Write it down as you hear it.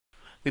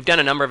We've done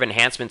a number of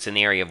enhancements in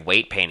the area of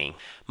weight painting.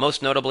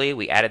 Most notably,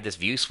 we added this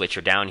view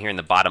switcher down here in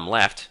the bottom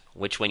left,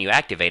 which when you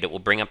activate it will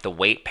bring up the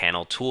weight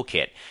panel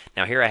toolkit.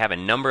 Now here I have a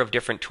number of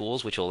different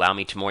tools which will allow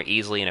me to more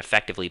easily and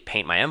effectively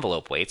paint my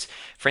envelope weights.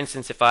 For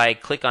instance, if I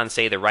click on,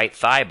 say, the right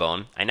thigh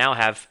bone, I now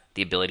have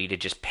the ability to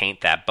just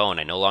paint that bone.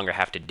 I no longer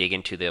have to dig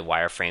into the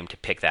wireframe to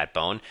pick that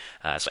bone.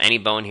 So any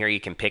bone here you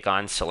can pick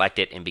on, select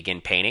it, and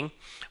begin painting.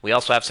 We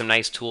also have some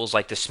nice tools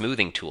like the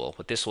smoothing tool.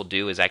 What this will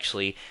do is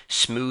actually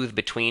smooth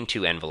between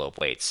two envelope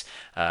weights.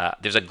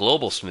 There's a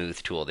global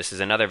smooth tool. This is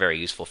another very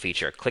useful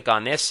feature. Click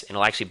on this and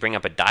it'll actually bring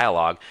up a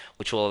dialog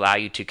which will allow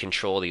you to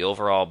control the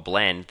overall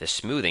blend, the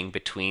smoothing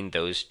between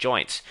those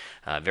joints.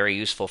 Very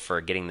useful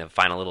for getting the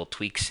final little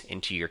tweaks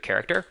into your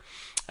character.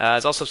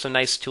 There's also some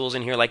nice tools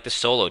in here like the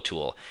solo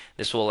tool.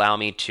 This will allow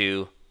me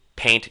to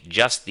paint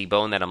just the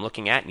bone that I'm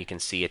looking at, and you can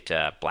see it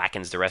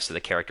blackens the rest of the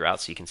character out,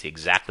 so you can see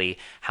exactly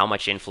how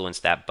much influence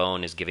that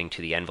bone is giving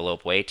to the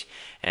envelope weight,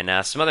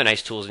 and some other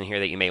nice tools in here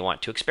that you may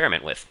want to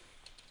experiment with.